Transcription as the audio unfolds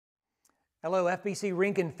Hello, FBC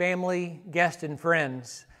Rincon family, guests, and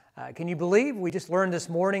friends. Can you believe we just learned this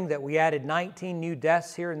morning that we added 19 new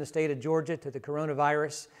deaths here in the state of Georgia to the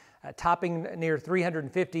coronavirus, topping near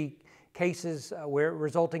 350 cases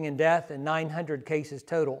resulting in death and 900 cases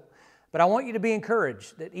total. But I want you to be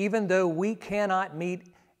encouraged that even though we cannot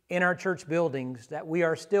meet in our church buildings, that we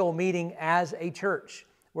are still meeting as a church.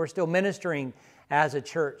 We're still ministering as a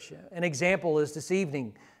church. An example is this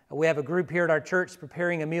evening. We have a group here at our church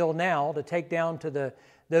preparing a meal now to take down to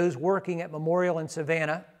those working at Memorial in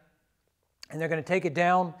Savannah. And they're going to take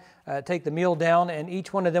the meal down, and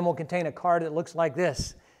each one of them will contain a card that looks like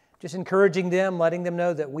this. Just encouraging them, letting them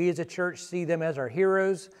know that we as a church see them as our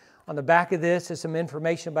heroes. On the back of this is some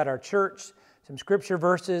information about our church, some scripture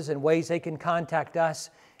verses and ways they can contact us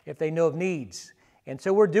if they know of needs. And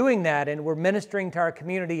so we're doing that, and we're ministering to our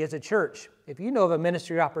community as a church. If you know of a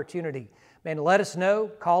ministry opportunity, man, let us know.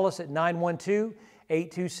 Call us at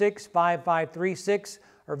 912-826-5536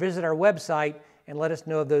 or visit our website and let us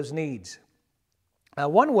know of those needs.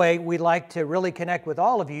 One way we'd like to really connect with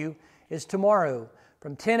all of you is tomorrow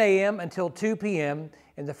from 10 a.m. until 2 p.m.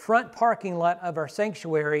 in the front parking lot of our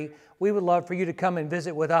sanctuary. We would love for you to come and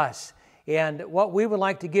visit with us. And what we would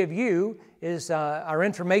like to give you is our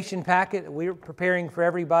information packet that we're preparing for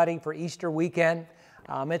everybody for Easter weekend.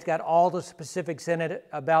 It's got all the specifics in it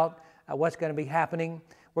about what's going to be happening.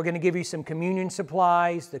 We're going to give you some communion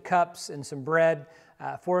supplies, the cups, and some bread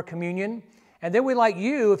for communion. And then we'd like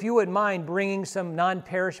you, if you wouldn't mind, bringing some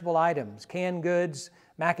non-perishable items, canned goods,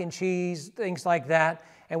 mac and cheese, things like that.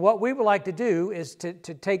 And what we would like to do is to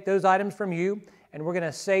take those items from you, and we're going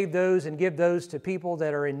to save those and give those to people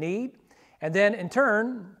that are in need. And then in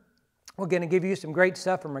turn, we're going to give you some great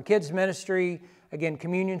stuff from our kids' ministry, again,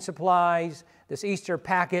 communion supplies, this Easter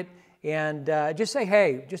packet, and just say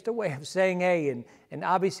hey, just a way of saying hey. And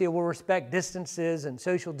obviously we'll respect distances and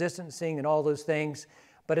social distancing and all those things,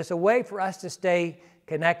 but it's a way for us to stay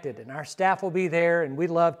connected. And our staff will be there, and we'd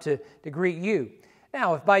love to greet you.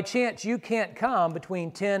 Now, if by chance you can't come between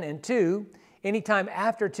 10 and 2, anytime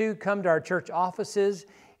after 2, come to our church offices.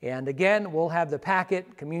 And again, we'll have the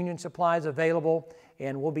packet, communion supplies available,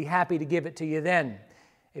 and we'll be happy to give it to you then.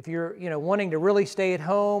 If you're wanting to really stay at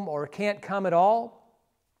home or can't come at all,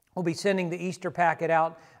 we'll be sending the Easter packet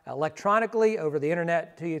out electronically over the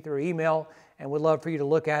internet to you through email, and we'd love for you to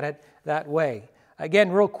look at it that way.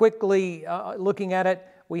 Again, real quickly, looking at it,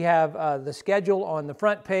 we have the schedule on the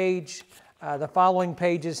front page. The following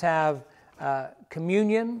pages have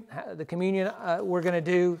communion, the communion we're going to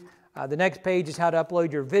do. The next page is how to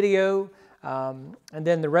upload your video, and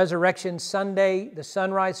then the Resurrection Sunday, the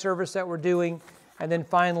sunrise service that we're doing, and then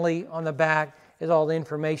finally on the back is all the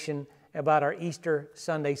information about our Easter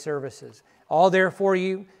Sunday services. All there for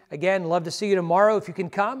you. Again, love to see you tomorrow if you can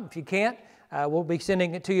come. If you can't, we'll be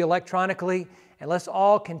sending it to you electronically. And let's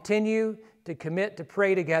all continue to commit to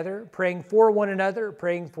pray together, praying for one another,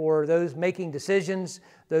 praying for those making decisions,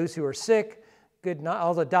 those who are sick,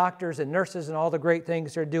 all the doctors and nurses and all the great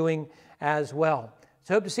things they're doing as well.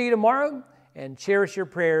 So hope to see you tomorrow, and cherish your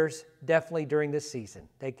prayers definitely during this season.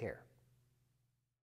 Take care.